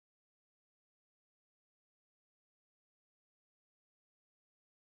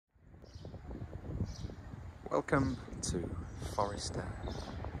Welcome to Forrester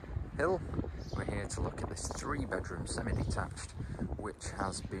Hill. We're here to look at this 3-bedroom semi-detached which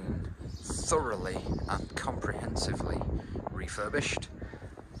has been thoroughly and comprehensively refurbished.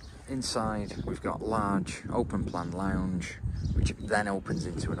 Inside we've got large open plan lounge which then opens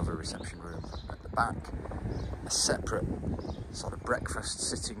into another reception room at the back, a separate sort of breakfast,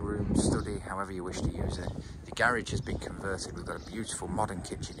 sitting room, study, however you wish to use it. The garage has been converted. We've got a beautiful modern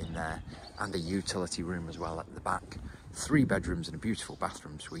kitchen in there and a utility room as well at the back. 3 bedrooms and a beautiful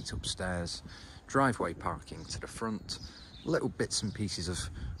bathroom suite upstairs. Driveway parking to the front. Little bits and pieces of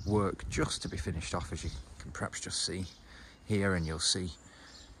work just to be finished off, as you can perhaps just see here, and you'll see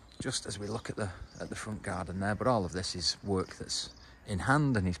just as we look at the front garden there. But all of this is work that's in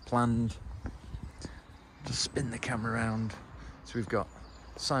hand and is planned. Just spin the camera around. So we've got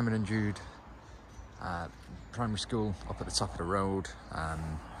Simon and Jude Primary School up at the top of the road.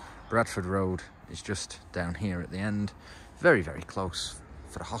 Bradford Road is just down here at the end. Very, very close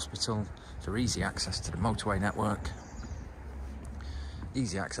for the hospital, for easy access to the motorway network.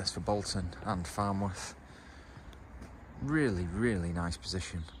 Easy access for Bolton and Farnworth. Really, really nice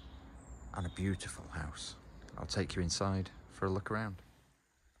position and a beautiful house. I'll take you inside for a look around.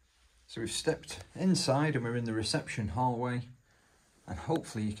 So we've stepped inside and we're in the reception hallway, and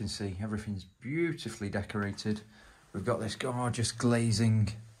hopefully you can see everything's beautifully decorated. We've got this gorgeous glazing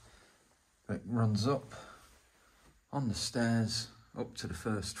that runs up on the stairs up to the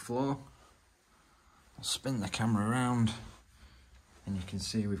first floor. I'll spin the camera around and you can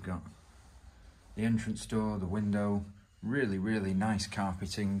see we've got the entrance door, the window, really, really nice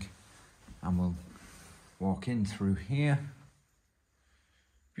carpeting, and we'll walk in through here.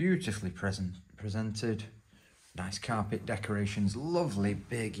 Beautifully presented, nice carpet decorations, lovely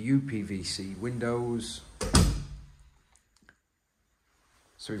big UPVC windows.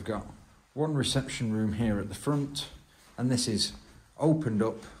 So we've got one reception room here at the front, and this is opened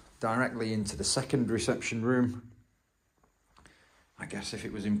up directly into the second reception room. I guess if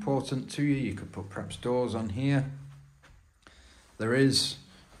it was important to you, you could put perhaps doors on here. There is,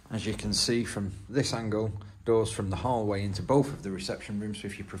 as you can see from this angle, doors from the hallway into both of the reception rooms, so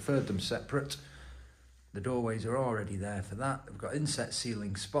if you preferred them separate, the doorways are already there for that. We've got inset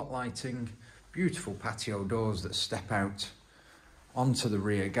ceiling spotlighting, beautiful patio doors that step out onto the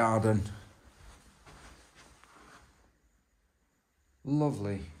rear garden.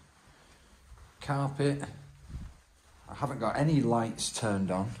 Lovely carpet. I haven't got any lights turned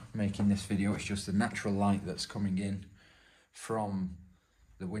on making this video, it's just the natural light that's coming in from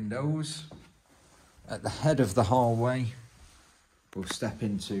the windows. At the head of the hallway, we'll step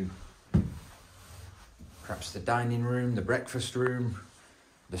into perhaps the dining room, the breakfast room,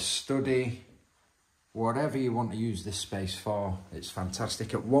 the study, whatever you want to use this space for. It's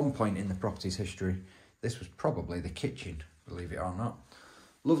fantastic. At one point in the property's history, this was probably the kitchen, believe it or not.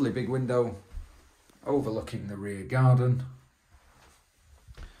 Lovely big window overlooking the rear garden.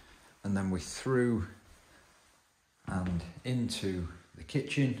 And then we're through and into the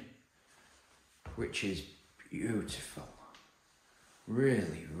kitchen, which is beautiful.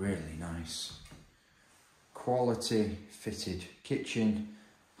 Really, really nice. Quality fitted kitchen,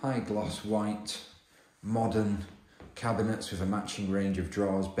 high gloss white, modern cabinets with a matching range of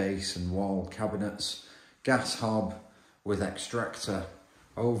drawers, base and wall cabinets, gas hob with extractor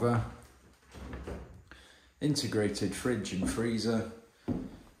over, integrated fridge and freezer,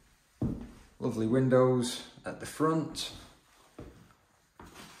 lovely windows at the front.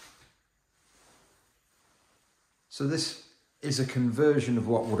 So this is a conversion of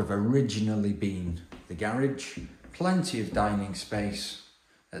what would have originally been the garage. Plenty of dining space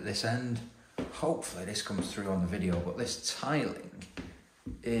at this end. Hopefully this comes through on the video, but this tiling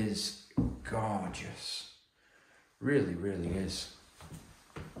is gorgeous. Really, really is.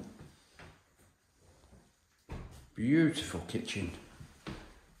 Beautiful kitchen.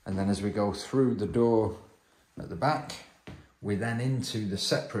 And then as we go through the door at the back, we're then into the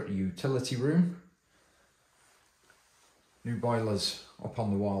separate utility room. New boilers up on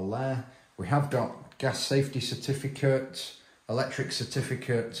the wall there. We have got gas safety certificate, electric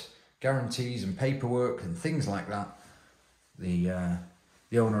certificate, guarantees and paperwork and things like that.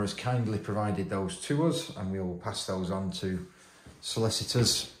 The owner has kindly provided those to us, and we will pass those on to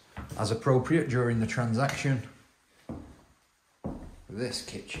solicitors as appropriate during the transaction. This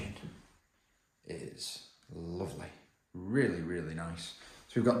kitchen is lovely. Really, really nice.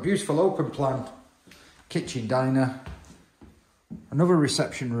 So we've got a beautiful open plan kitchen diner, another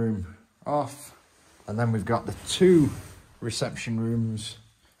reception room off, and then we've got the 2 reception rooms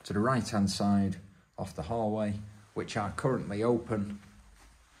to the right hand side off the hallway, which are currently open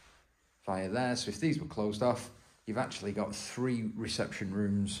via there. So if these were closed off, you've actually got 3 reception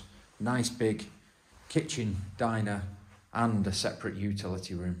rooms, nice big kitchen, diner, and a separate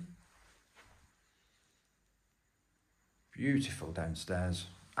utility room. Beautiful downstairs,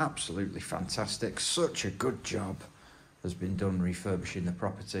 absolutely fantastic. Such a good job has been done refurbishing the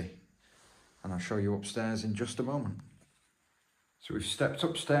property. And I'll show you upstairs in just a moment. So we've stepped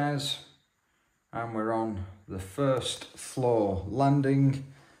upstairs and we're on the first floor landing.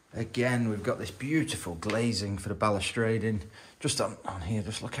 Again, we've got this beautiful glazing for the balustrading. Just on here,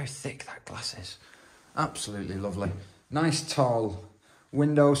 just look how thick that glass is. Absolutely lovely. Nice tall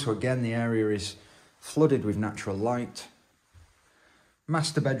window, so again the area is flooded with natural light.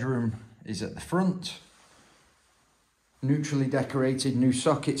 Master bedroom is at the front. Neutrally decorated, new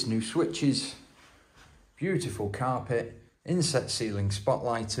sockets, new switches. Beautiful carpet, inset ceiling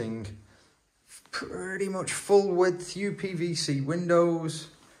spotlighting. Pretty much full width UPVC windows.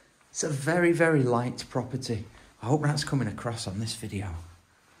 It's a very, very light property. I hope that's coming across on this video.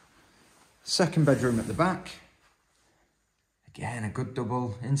 Second bedroom at the back. Again, a good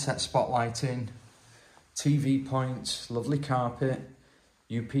double, inset spotlighting, TV points, lovely carpet,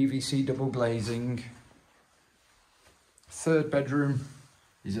 UPVC double glazing. Third bedroom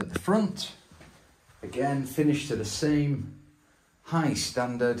is at the front. Again, finished to the same high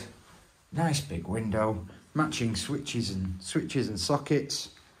standard. Nice big window, matching switches and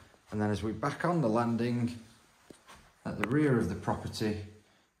sockets. And then as we back on the landing, at the rear of the property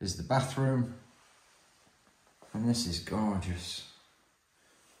is the bathroom. And this is gorgeous.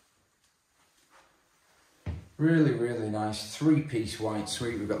 Really, really nice 3-piece white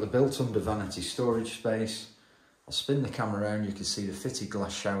suite. We've got the built-under vanity storage space. I'll spin the camera around, you can see the fitted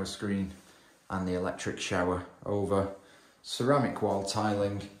glass shower screen and the electric shower over. Ceramic wall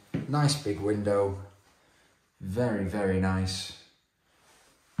tiling, nice big window. Very, very nice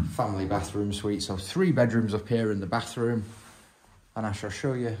family bathroom suite. So 3 bedrooms up here in the bathroom. And I shall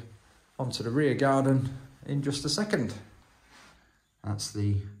show you onto the rear garden in just a second. That's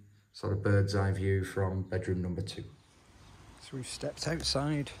the sort of bird's eye view from bedroom number 2. So we've stepped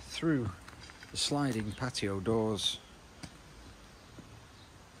outside through the sliding patio doors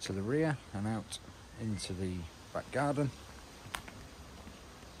to the rear and out into the back garden.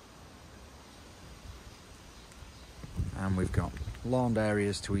 And we've got lawned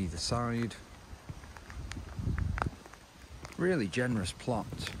areas to either side. Really generous plot.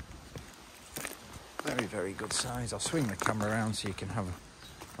 Very, very good size. I'll swing the camera around so you can have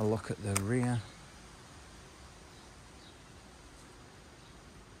a look at the rear.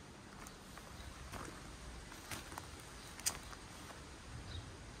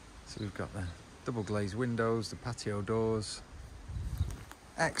 So we've got the double glazed windows, the patio doors.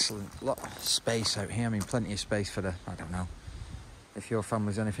 Excellent lot of space out here. I mean, plenty of space for the, I don't know, if your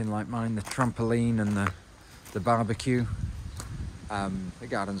family's anything like mine, the trampoline and the barbecue. The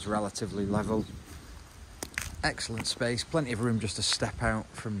garden's relatively level. Excellent space, plenty of room just to step out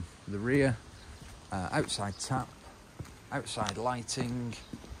from the rear. Outside tap, outside lighting.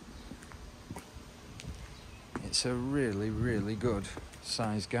 It's a really, really good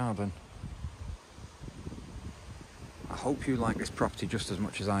sized garden. I hope you like this property just as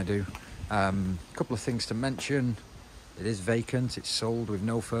much as I do. A couple of things to mention. It is vacant, it's sold with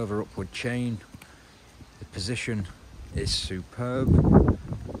no further upward chain. The position is superb.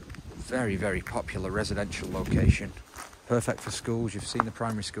 Very, very popular residential location. Perfect for schools. You've seen the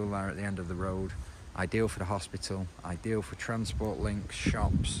primary school there at the end of the road. Ideal for the hospital, ideal for transport links,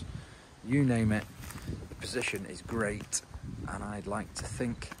 shops, you name it. The position is great, and I'd like to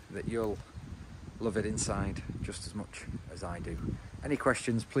think that you'll love it inside just as much as I do. Any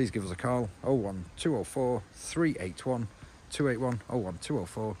questions, please give us a call. 01204 381 281.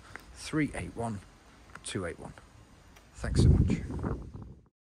 01204 381 281. Thanks so much.